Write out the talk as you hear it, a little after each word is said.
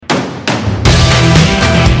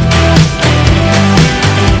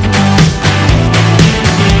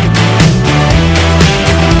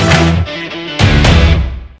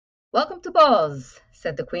Chicos,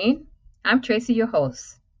 said the Queen. I'm Tracy, your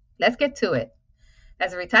host. Let's get to it.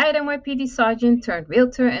 As a retired NYPD sergeant turned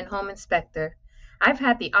realtor and home inspector, I've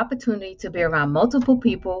had the opportunity to be around multiple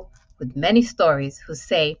people with many stories who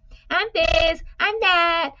say, I'm this, I'm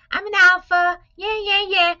that, I'm an alpha,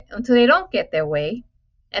 yeah, until they don't get their way,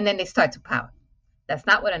 and then they start to pout. That's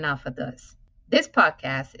not what an alpha does. This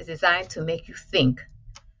podcast is designed to make you think.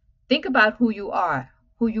 Think about who you are,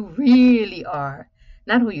 who you really are,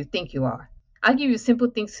 not who you think you are. I'll give you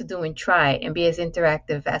simple things to do and try and be as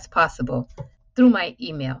interactive as possible through my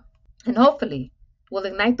email. And hopefully, we'll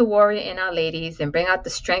ignite the warrior in our ladies and bring out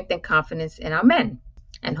the strength and confidence in our men.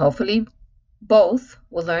 And hopefully, both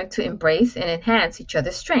will learn to embrace and enhance each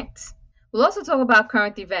other's strengths. We'll also talk about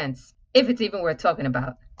current events, if it's even worth talking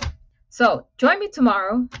about. So, join me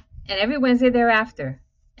tomorrow and every Wednesday thereafter.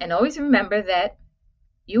 And always remember that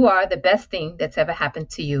you are the best thing that's ever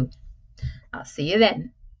happened to you. I'll see you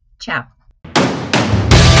then. Ciao.